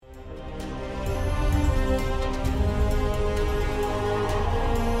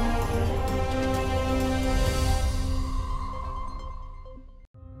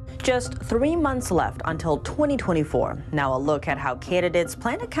Just 3 months left until 2024. Now a look at how candidates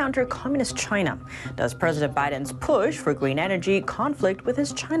plan to counter communist China. Does President Biden's push for green energy conflict with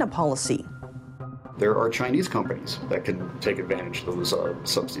his China policy? There are Chinese companies that can take advantage of those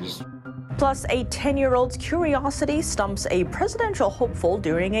subsidies. Plus, a 10-year-old's curiosity stumps a presidential hopeful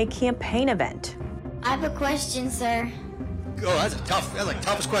during a campaign event. I have a question, sir. Oh, that's the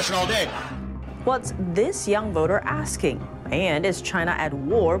toughest question all day. What's this young voter asking? And is China at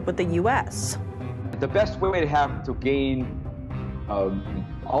war with the U.S.? The best way to gain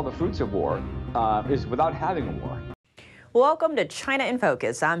all the fruits of war is without having a war. Welcome to China in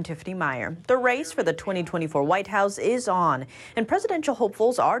Focus. I'm Tiffany Meyer. The race for the 2024 White House is on, and presidential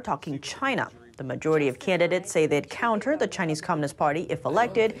hopefuls are talking China. The majority of candidates say they'd counter the Chinese Communist Party if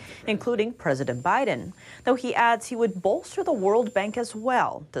elected, including President Biden, though he adds he would bolster the World Bank as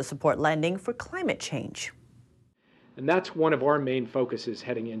well to support lending for climate change. And that's one of our main focuses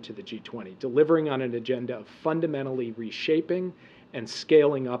heading into the G20, delivering on an agenda of fundamentally reshaping and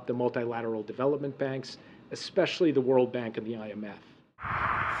scaling up the multilateral development banks, especially the World Bank and the IMF.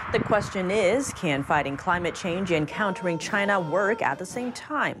 The question is, can fighting climate change and countering China work at the same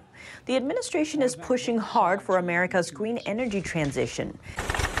time? The administration is pushing hard for America's green energy transition,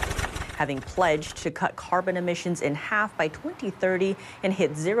 having pledged to cut carbon emissions in half by 2030 and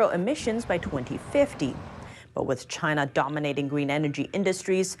hit zero emissions by 2050. But with China dominating green energy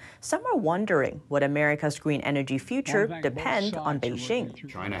industries, some are wondering, would America's green energy future depend on Beijing?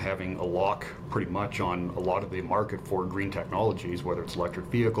 China having a lock pretty much on a lot of the market for green technologies, whether it's electric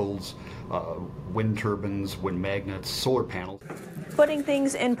vehicles, wind turbines, wind magnets, solar panels. Putting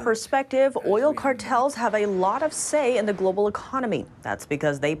things in perspective, oil cartels have a lot of say in the global economy. That's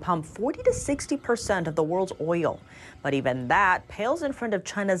because they pump 40 to 60% of the world's oil. But even that pales in front of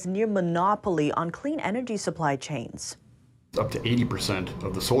China's near monopoly on clean energy supply chains. Up to 80%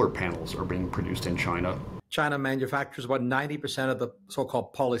 of the solar panels are being produced in China. China manufactures about 90% of the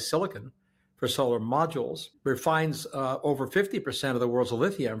so-called polysilicon for solar modules, refines over 50% of the world's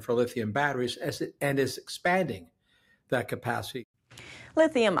lithium for lithium batteries, and is expanding that capacity.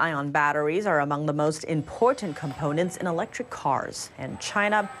 Lithium-ion batteries are among the most important components in electric cars, and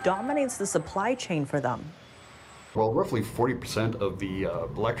China dominates the supply chain for them. Well, roughly 40% of the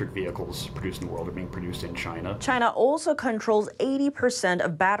electric vehicles produced in the world are being produced in China. China also controls 80%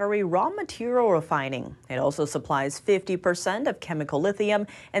 of battery raw material refining. It also supplies 50% of chemical lithium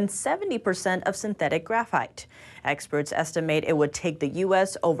and 70% of synthetic graphite. Experts estimate it would take the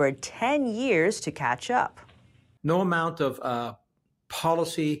U.S. over 10 years to catch up. No amount of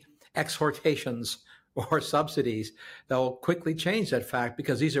policy exhortations or subsidies that will quickly change that fact,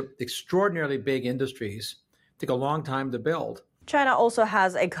 because these are extraordinarily big industries. Take a long time to build. China also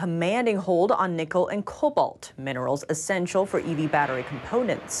has a commanding hold on nickel and cobalt, minerals essential for EV battery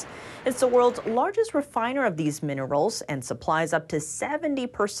components. It's the world's largest refiner of these minerals and supplies up to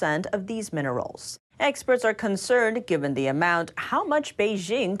 70% of these minerals. Experts are concerned, given the amount, how much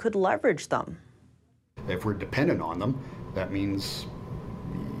Beijing could leverage them. If we're dependent on them, that means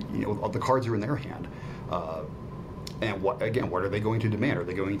the cards are in their hand. And what are they going to demand? Are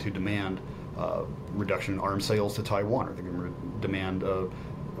they going to demand reduction in arms sales to Taiwan? Are they going to demand the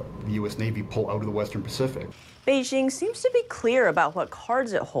U.S. Navy pull out of the Western Pacific? Beijing seems to be clear about what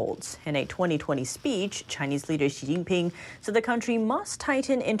cards it holds. In a 2020 speech, Chinese leader Xi Jinping said the country must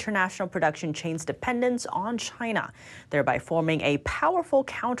tighten international production chains' dependence on China, thereby forming a powerful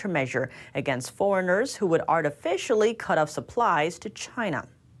countermeasure against foreigners who would artificially cut off supplies to China.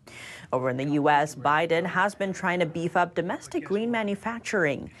 Over in the U.S., Biden has been trying to beef up domestic green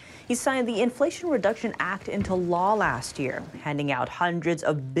manufacturing. He signed the Inflation Reduction Act into law last year, handing out hundreds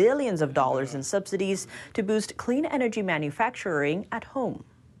of billions of dollars in subsidies to boost clean energy manufacturing at home.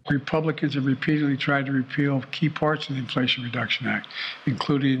 Republicans have repeatedly tried to repeal key parts of the Inflation Reduction Act,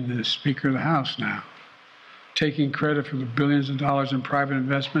 including the Speaker of the House now, taking credit for the billions of dollars in private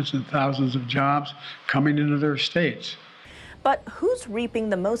investments and thousands of jobs coming into their states. But who's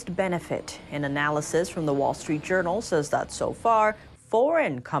reaping the most benefit? An analysis from the Wall Street Journal says that so far,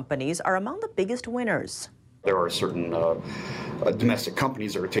 foreign companies are among the biggest winners. There are certain domestic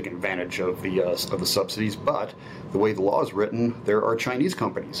companies that are taking advantage of the subsidies, but the way the law is written, there are Chinese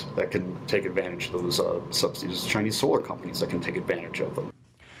companies that can take advantage of those subsidies, Chinese solar companies that can take advantage of them.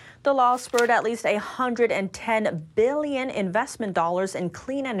 The law spurred at least $110 billion investment dollars in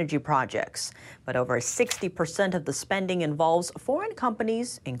clean energy projects, but over 60% of the spending involves foreign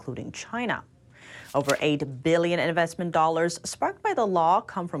companies, including China. Over $8 billion investment dollars sparked by the law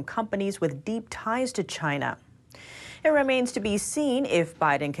come from companies with deep ties to China. It remains to be seen if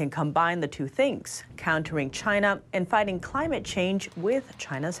Biden can combine the two things, countering China and fighting climate change with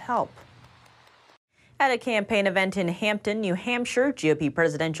China's help. At a campaign event in Hampton, New Hampshire, GOP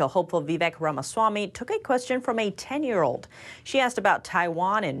presidential hopeful Vivek Ramaswamy took a question from a 10-year-old. She asked about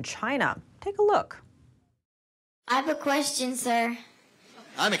Taiwan and China. Take a look. I have a question, sir.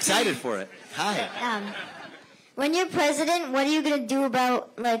 I'm excited for it. Hi. When you're president, what are you going to do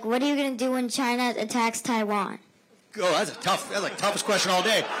what are you going to do when China attacks Taiwan? Oh, that's the toughest question all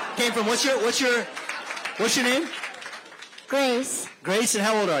day. Came from what's your name? Grace. Grace, and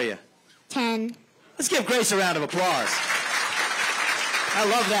how old are you? 10. Let's give Grace a round of applause. I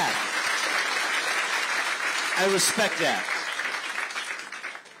love that. I respect that.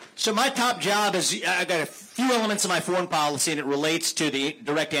 So my top job is, I got a few elements of my foreign policy, and it relates to the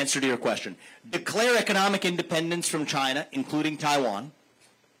direct answer to your question. Declare economic independence from China, including Taiwan.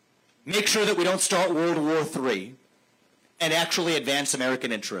 Make sure that we don't start World War III, and actually advance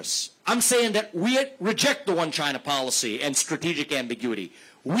American interests. I'm saying that we reject the one China policy and strategic ambiguity.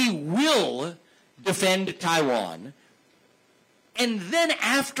 We will defend Taiwan, and then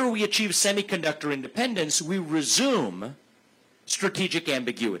after we achieve semiconductor independence, we resume strategic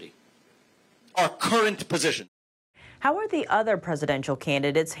ambiguity, our current position. How are the other presidential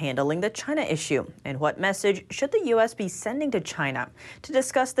candidates handling the China issue? And what message should the U.S. be sending to China? To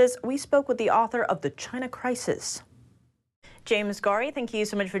discuss this, we spoke with the author of The China Crisis. James Gari, thank you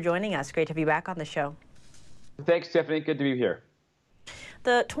so much for joining us. Great to be back on the show. Thanks, Stephanie. Good to be here.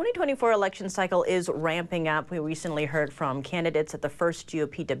 The 2024 election cycle is ramping up. We recently heard from candidates at the first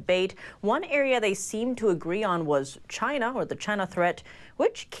GOP debate. One area they seemed to agree on was China, or the China threat.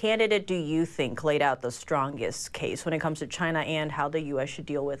 Which candidate do you think laid out the strongest case when it comes to China and how the U.S. should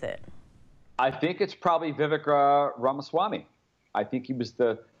deal with it? I think it's probably Vivek Ramaswamy. I think he was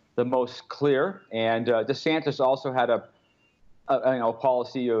the most clear. And DeSantis also had a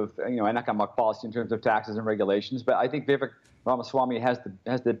policy of, an economic policy in terms of taxes and regulations. But I think Vivek Ramaswamy has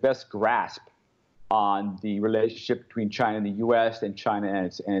the best grasp on the relationship between China and the U.S. and China and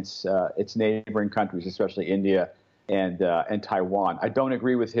its neighboring countries, especially India and Taiwan. I don't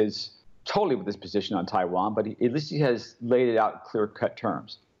agree with his position on Taiwan, but at least he has laid it out in clear-cut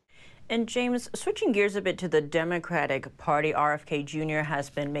terms. And James, switching gears a bit to the Democratic Party, RFK Jr. has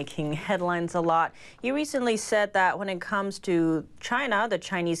been making headlines a lot. He recently said that when it comes to China, the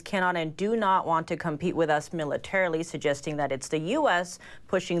Chinese cannot and do not want to compete with us militarily, suggesting that it's the U.S.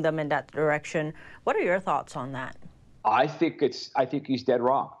 pushing them in that direction. What are your thoughts on that? I think he's dead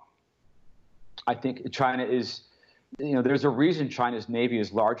wrong. I think China is, there's a reason China's Navy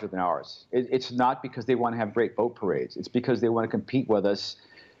is larger than ours. It's not because they want to have great boat parades. It's because they want to compete with us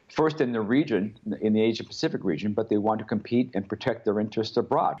first in the region, in the Asia-Pacific region, but they want to compete and protect their interests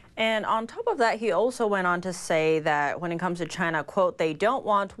abroad. And on top of that, he also went on to say that when it comes to China, quote, they don't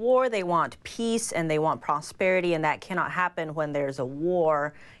want war, they want peace, and they want prosperity, and that cannot happen when there's a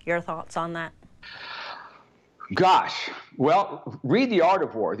war. Your thoughts on that? Gosh, well, read The Art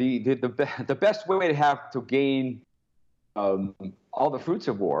of War. The best way to gain all the fruits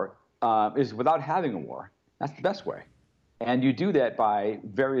of war is without having a war. That's the best way. And you do that by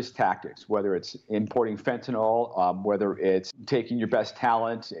various tactics, whether it's importing fentanyl, whether it's taking your best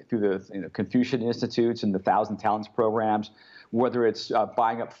talent through the Confucian Institutes and the 1,000 Talents programs, whether it's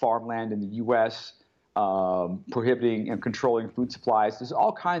buying up farmland in the U.S., prohibiting and controlling food supplies. There's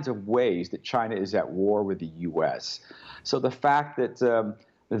all kinds of ways that China is at war with the U.S. So the fact that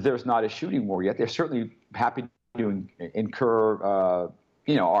there's not a shooting war yet, they're certainly happy to incur, our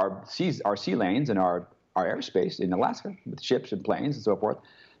sea lanes and our airspace in Alaska with ships and planes and so forth.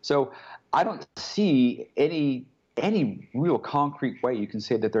 So I don't see any real concrete way you can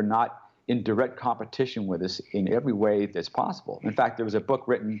say that they're not in direct competition with us in every way that's possible. In fact, there was a book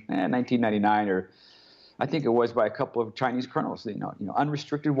written in 1999, or I think it was by a couple of Chinese colonels,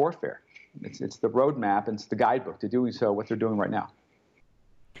 Unrestricted Warfare. It's the roadmap and it's the guidebook to doing so, what they're doing right now.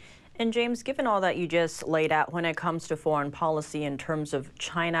 And James, given all that you just laid out when it comes to foreign policy in terms of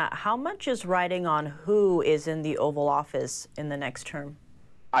China, how much is riding on who is in the Oval Office in the next term?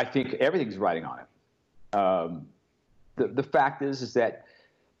 I think everything's riding on it. The fact is that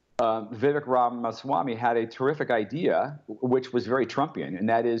Vivek Ramaswamy had a terrific idea, which was very Trumpian, and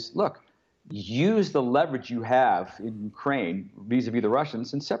that is, look, use the leverage you have in Ukraine vis-a-vis the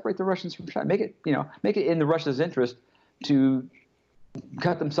Russians and separate the Russians from China. Make it in the Russians' interest to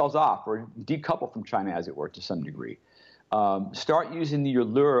cut themselves off or decouple from China, as it were, to some degree. Start using the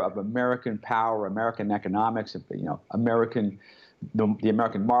allure of American power, American economics, the American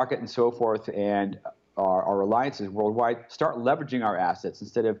market, and so forth, and our alliances worldwide. Start leveraging our assets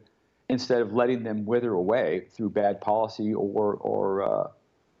instead of instead of letting them wither away through bad policy or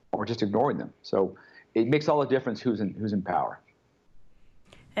just ignoring them. So it makes all the difference who's in power.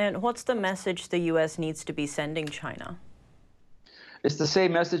 And what's the message the U.S. needs to be sending China? It's the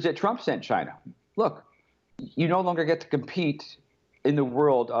same message that Trump sent China. Look, you no longer get to compete in the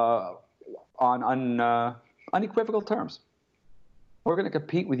world on unequivocal terms. We're going to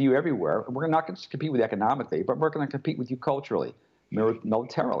compete with you everywhere. We're not going to compete with you economically, but we're going to compete with you culturally,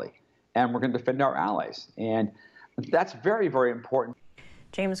 militarily, and we're going to defend our allies. And that's very, very important.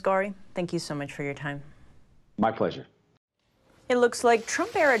 James Gari, thank you so much for your time. My pleasure. It looks like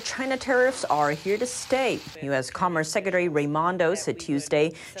Trump-era China tariffs are here to stay. U.S. Commerce Secretary Raimondo said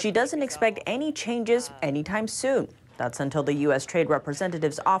Tuesday she doesn't expect any changes anytime soon. That's until the U.S. Trade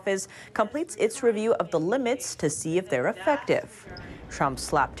Representative's office completes its review of the limits to see if they're effective. Trump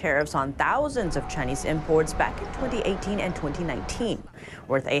slapped tariffs on thousands of Chinese imports back in 2018 and 2019,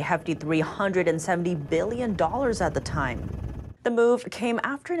 worth a hefty $370 billion at the time. The move came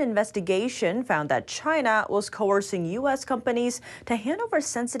after an investigation found that China was coercing U.S. companies to hand over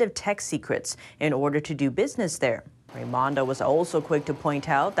sensitive tech secrets in order to do business there. Raimondo was also quick to point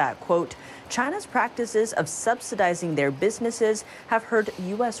out that, quote, China's practices of subsidizing their businesses have hurt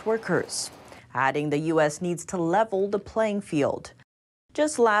U.S. workers, adding the U.S. needs to level the playing field.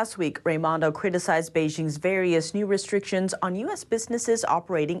 Just last week, Raimondo criticized Beijing's various new restrictions on U.S. businesses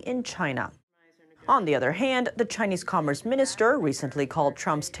operating in China. On the other hand, the Chinese Commerce Minister recently called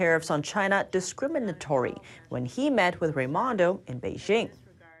Trump's tariffs on China discriminatory when he met with Raimondo in Beijing.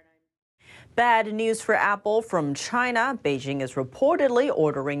 Bad news for Apple from China. Beijing is reportedly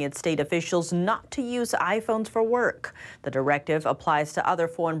ordering its state officials not to use iPhones for work. The directive applies to other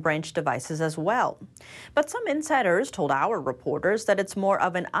foreign branch devices as well. But some insiders told our reporters that it's more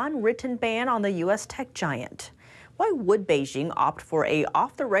of an unwritten ban on the U.S. tech giant. Why would Beijing opt for a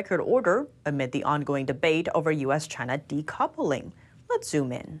off-the-record order amid the ongoing debate over U.S.-China decoupling? Let's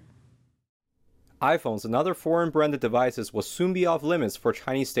zoom in. iPhones and other foreign-branded devices will soon be off limits for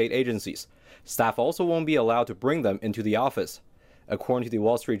Chinese state agencies. Staff also won't be allowed to bring them into the office. According to the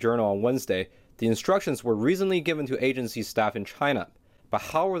Wall Street Journal on Wednesday, the instructions were recently given to agency staff in China. But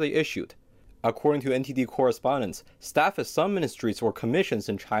how were they issued? According to NTD correspondents, staff at some ministries or commissions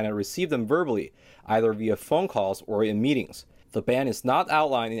in China received them verbally, either via phone calls or in meetings. The ban is not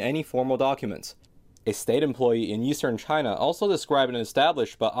outlined in any formal documents. A state employee in eastern China also described an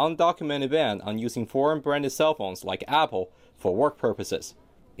established but undocumented ban on using foreign-branded cell phones like Apple for work purposes.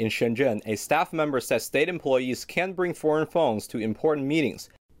 In Shenzhen, a staff member said state employees can't bring foreign phones to important meetings,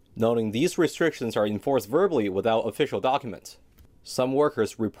 noting these restrictions are enforced verbally without official documents. Some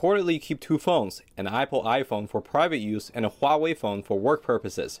workers reportedly keep two phones, an Apple iPhone for private use and a Huawei phone for work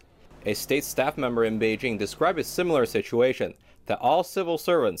purposes. A state staff member in Beijing described a similar situation, that all civil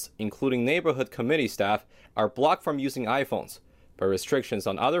servants, including neighborhood committee staff, are blocked from using iPhones, but restrictions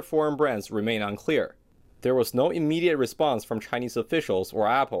on other foreign brands remain unclear. There was no immediate response from Chinese officials or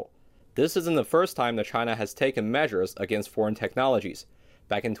Apple. This isn't the first time that China has taken measures against foreign technologies.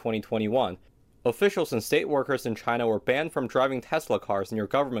 Back in 2021, officials and state workers in China were banned from driving Tesla cars near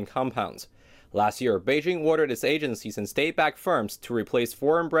government compounds. Last year, Beijing ordered its agencies and state-backed firms to replace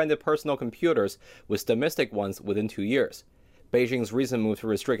foreign-branded personal computers with domestic ones within 2 years. Beijing's recent move to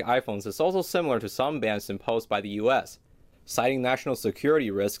restrict iPhones is also similar to some bans imposed by the U.S. Citing national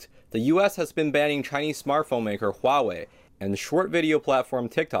security risks, the U.S. has been banning Chinese smartphone maker Huawei and short video platform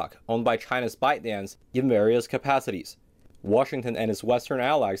TikTok, owned by China's ByteDance, in various capacities. Washington and its Western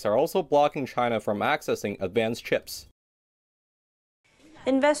allies are also blocking China from accessing advanced chips.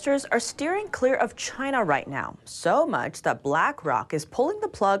 Investors are steering clear of China right now, so much that Blackrock is pulling the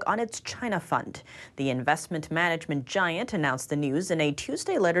plug on its China fund. The investment management giant announced the news in a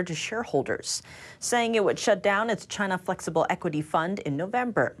Tuesday letter to shareholders, saying it would shut down its China Flexible Equity Fund in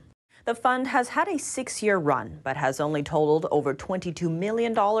November. The fund has had a 6-year run, but has only totaled over $22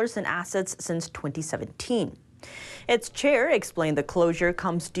 million in assets since 2017. Its chair explained the closure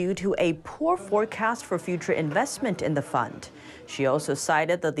comes due to a poor forecast for future investment in the fund. She also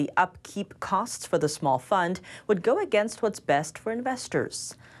cited that the upkeep costs for the small fund would go against what's best for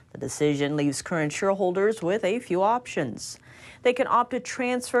investors. The decision leaves current shareholders with a few options. They can opt to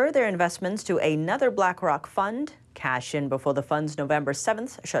transfer their investments to another Blackrock fund, cash in before the fund's November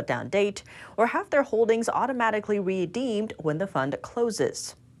 7th shutdown date, or have their holdings automatically redeemed when the fund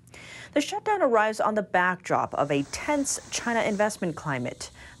closes. The shutdown arrives on the backdrop of a tense China investment climate.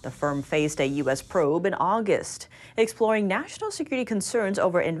 The firm faced a U.S. probe in August, exploring national security concerns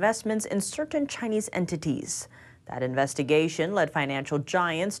over investments in certain Chinese entities. That investigation led financial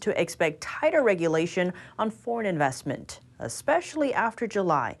giants to expect tighter regulation on foreign investment, especially after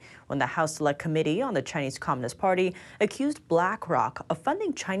July, when the House Select Committee on the Chinese Communist Party accused Blackrock of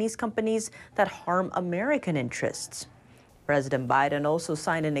funding Chinese companies that harm American interests. President Biden also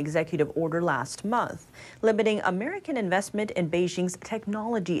signed an executive order last month, limiting American investment in Beijing's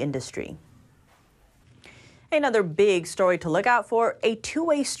technology industry. Another big story to look out for, a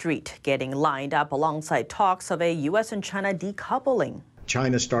two-way street getting lined up alongside talks of a U.S. and China decoupling.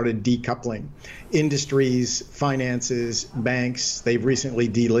 China started decoupling industries, finances, banks. They've recently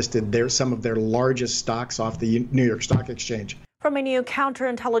delisted some of their largest stocks off the New York Stock Exchange. From a new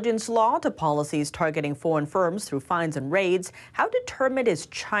counterintelligence law to policies targeting foreign firms through fines and raids, how determined is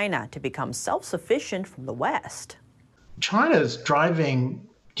China to become self-sufficient from the West? China is driving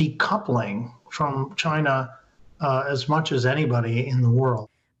decoupling from China as much as anybody in the world.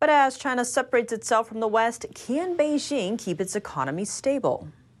 But as China separates itself from the West, can Beijing keep its economy stable?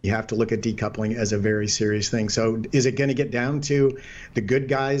 You have to look at decoupling as a very serious thing. So is it going to get down to the good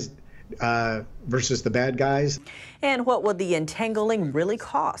guys versus the bad guys? And what would the entangling really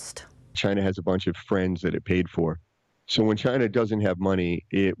cost? China has a bunch of friends that it paid for. So when China doesn't have money,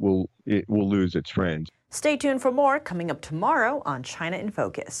 it will lose its friends. Stay tuned for more coming up tomorrow on China in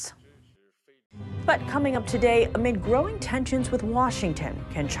Focus. But coming up today, amid growing tensions with Washington,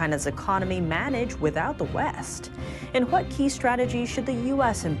 can China's economy manage without the West? And what key strategies should the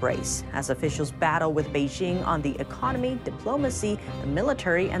U.S. embrace as officials battle with Beijing on the economy, diplomacy, the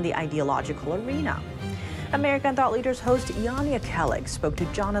military, and the ideological arena? American Thought Leaders host Yania Kellig spoke to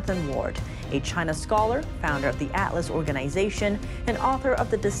Jonathan Ward, a China scholar, founder of the Atlas Organization, and author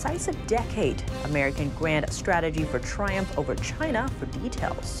of The Decisive Decade, American Grand Strategy for Triumph over China, for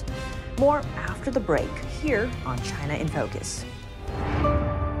details. More after the break, here on China in Focus.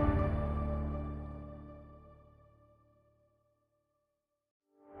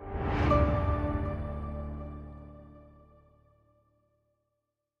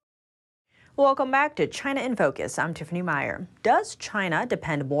 Welcome back to China in Focus. I'm Tiffany Meyer. Does China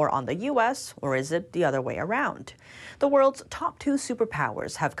depend more on the U.S. or is it the other way around? The world's top two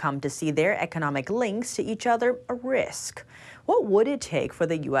superpowers have come to see their economic links to each other a risk. What would it take for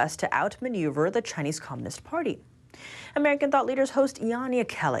the U.S. to outmaneuver the Chinese Communist Party? American Thought Leaders host Yania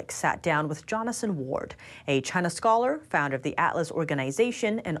Kellig sat down with Jonathan Ward, a China scholar, founder of the Atlas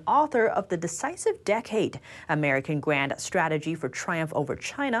Organization, and author of The Decisive Decade, American Grand Strategy for Triumph over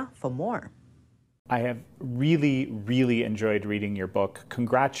China, for more. I have really enjoyed reading your book.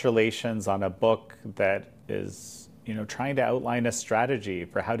 Congratulations on a book that is, trying to outline a strategy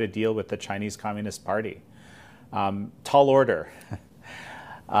for how to deal with the Chinese Communist Party. Tall order.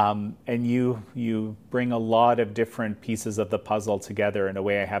 And you bring a lot of different pieces of the puzzle together in a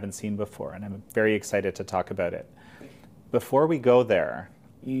way I haven't seen before, and I'm very excited to talk about it. Before we go there,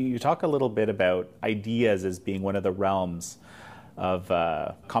 you talk a little bit about ideas as being one of the realms of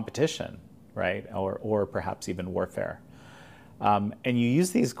competition, right? Or perhaps even warfare. And you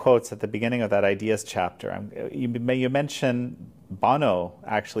use these quotes at the beginning of that ideas chapter. You mentioned Bono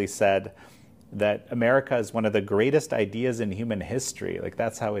actually said that America is one of the greatest ideas in human history. Like,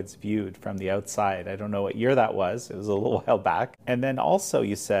 that's how it's viewed from the outside. I don't know what year that was. It was a little while back. And then also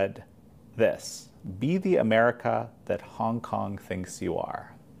you said this: be the America that Hong Kong thinks you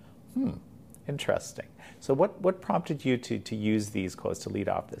are. Interesting. So what prompted you to use these quotes to lead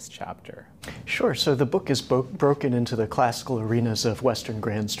off this chapter? Sure. So the book is broken into the classical arenas of Western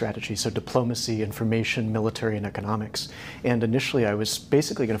grand strategy, so diplomacy, information, military, and economics. And initially I was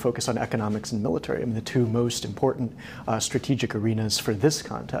basically going to focus on economics and military, the two most important strategic arenas for this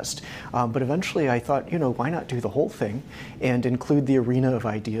contest. But eventually I thought, why not do the whole thing and include the arena of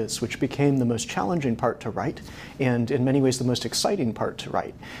ideas, which became the most challenging part to write and in many ways the most exciting part to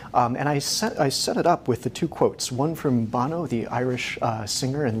write. And I set it up with the two quotes, one from Bono, the Irish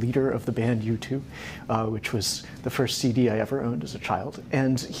singer and leader of the band U2, which was the first CD I ever owned as a child.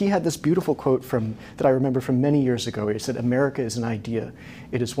 And he had this beautiful quote that I remember from many years ago. He said, "America is an idea.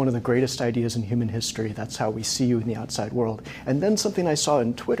 It is one of the greatest ideas in human history. That's how we see you in the outside world." And then something I saw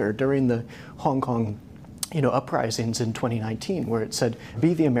on Twitter during the Hong Kong uprisings in 2019, where it said,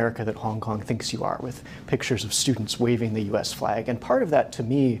 "Be the America that Hong Kong thinks you are," with pictures of students waving the US flag. And part of that to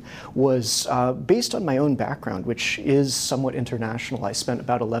me was based on my own background, which is somewhat international. I spent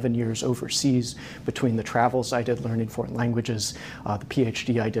about 11 years overseas between the travels I did learning foreign languages, the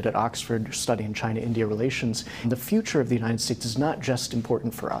PhD I did at Oxford studying China-India relations. And the future of the United States is not just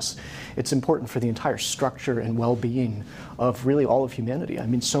important for us. It's important for the entire structure and well-being of really all of humanity.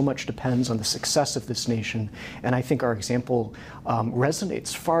 So much depends on the success of this nation. And I think our example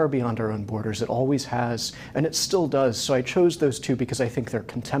resonates far beyond our own borders. It always has, and it still does. So I chose those two because I think they're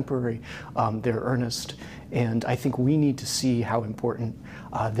contemporary, they're earnest, And I think we need to see how important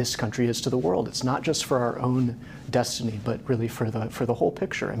this country is to the world. It's not just for our own destiny, but really for the whole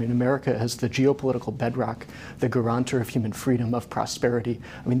picture. I mean, America as the geopolitical bedrock, the guarantor of human freedom, of prosperity.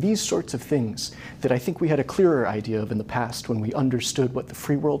 I mean, these sorts of things that I think we had a clearer idea of in the past when we understood what the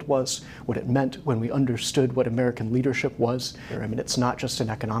free world was, what it meant, when we understood what American leadership was. I mean, it's not just an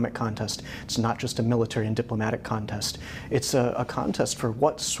economic contest. It's not just a military and diplomatic contest. It's a contest for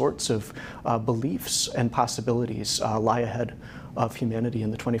what sorts of beliefs and possibilities lie ahead of humanity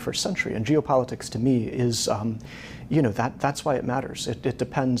in the 21st century. And geopolitics, to me, is, that's why it matters. It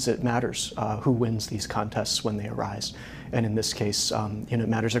depends, it matters who wins these contests when they arise. And in this case, it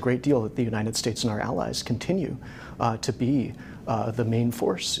matters a great deal that the United States and our allies continue to be the main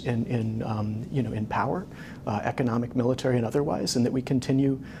force in power, economic, military, and otherwise, and that we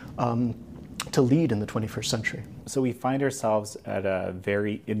continue to lead in the 21st century. So we find ourselves at a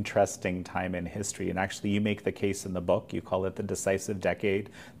very interesting time in history. And actually, you make the case in the book. You call it the decisive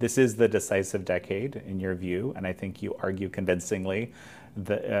decade. This is the decisive decade, in your view. And I think you argue convincingly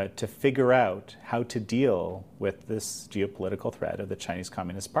to figure out how to deal with this geopolitical threat of the Chinese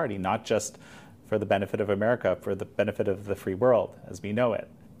Communist Party, not just for the benefit of America, for the benefit of the free world as we know it.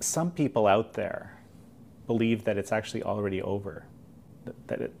 Some people out there believe that it's actually already over,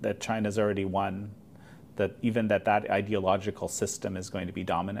 that China's already won, that even that ideological system is going to be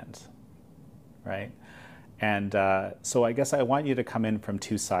dominant, right? And so I guess I want you to come in from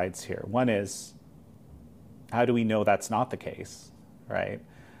two sides here. One is, how do we know that's not the case, right?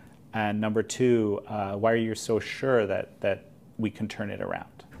 And number two, why are you so sure that we can turn it around?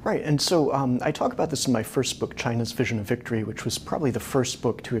 Right, and so I talk about this in my first book, China's Vision of Victory, which was probably the first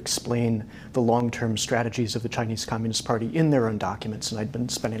book to explain the long-term strategies of the Chinese Communist Party in their own documents, and I'd been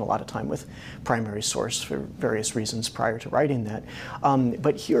spending a lot of time with primary source for various reasons prior to writing that.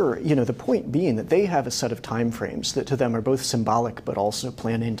 But here, the point being that they have a set of time frames that to them are both symbolic but also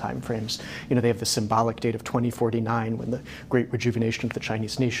planning time frames. They have the symbolic date of 2049 when the great rejuvenation of the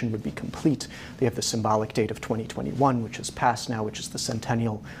Chinese nation would be complete. They have the symbolic date of 2021, which is past now, which is the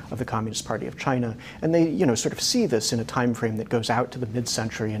centennial of the Communist Party of China, and they, sort of see this in a time frame that goes out to the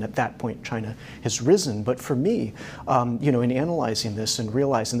mid-century, and at that point, China has risen. But for me, in analyzing this and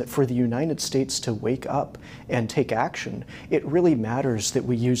realizing that for the United States to wake up and take action, it really matters that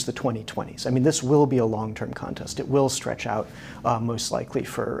we use the 2020s. I mean, this will be a long-term contest. It will stretch out most likely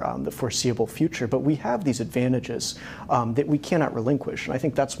for the foreseeable future, but we have these advantages that we cannot relinquish, and I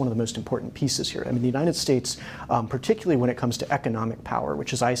think that's one of the most important pieces here. I mean, the United States, particularly when it comes to economic power,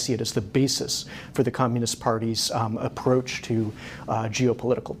 which is I see it as the basis for the Communist Party's approach to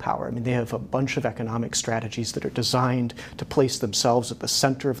geopolitical power. I mean, they have a bunch of economic strategies that are designed to place themselves at the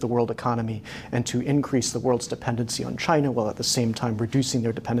center of the world economy and to increase the world's dependency on China while at the same time reducing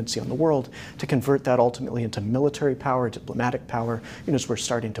their dependency on the world, to convert that ultimately into military power, diplomatic power, as we're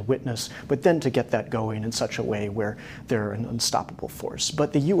starting to witness, but then to get that going in such a way where they're an unstoppable force.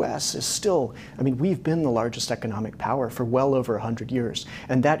 But the U.S. is still, I mean, we've been the largest economic power for well over 100 years,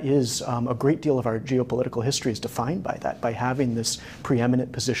 and that is a great deal of our geopolitical history is defined by that, by having this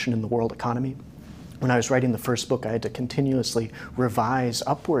preeminent position in the world economy. When I was writing the first book, I had to continuously revise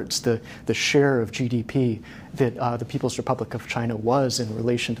upwards the share of GDP that the People's Republic of China was in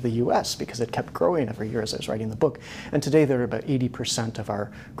relation to the U.S. because it kept growing every year as I was writing the book. And today they're about 80% of our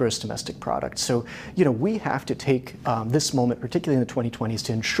gross domestic product. So, we have to take this moment, particularly in the 2020s,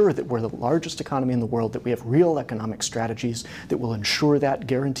 to ensure that we're the largest economy in the world, that we have real economic strategies that will ensure that,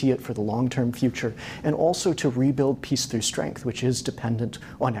 guarantee it for the long-term future, and also to rebuild peace through strength, which is dependent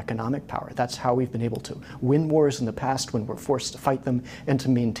on economic power. That's how we've been able to win wars in the past when we're forced to fight them, and to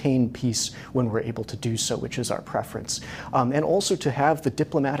maintain peace when we're able to do so, which is our preference. And also to have the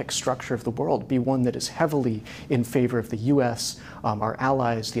diplomatic structure of the world be one that is heavily in favor of the U.S., our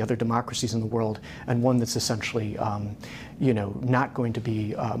allies, the other democracies in the world, and one that's essentially not going to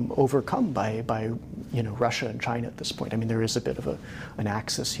be overcome by Russia and China at this point. I mean, there is a bit of an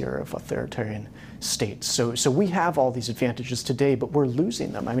axis here of authoritarian states. So we have all these advantages today, but we're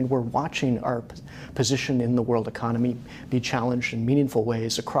losing them. I mean, we're watching our position in the world economy be challenged in meaningful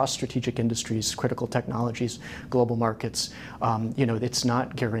ways across strategic industries, critical technologies, global markets. It's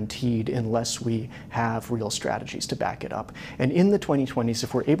not guaranteed unless we have real strategies to back it up. And in the 2020s,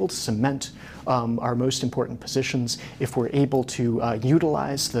 if we're able to cement our most important positions, if we're able to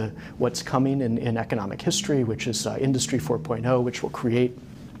utilize what's coming in economic history, which is Industry 4.0, which will create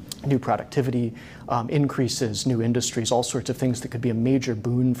new productivity, increases, new industries, all sorts of things that could be a major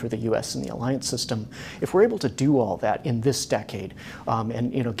boon for the U.S. and the alliance system. If we're able to do all that in this decade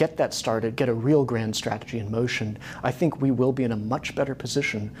and get that started, get a real grand strategy in motion, I think we will be in a much better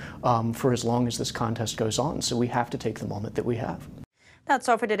position for as long as this contest goes on. So we have to take the moment that we have. That's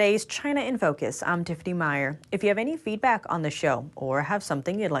all for today's China in Focus. I'm Tiffany Meyer. If you have any feedback on the show or have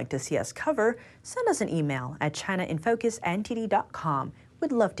something you'd like to see us cover, send us an email at chinainfocus@ntd.com.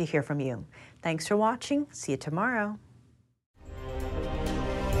 We'd love to hear from you. Thanks for watching. See you tomorrow.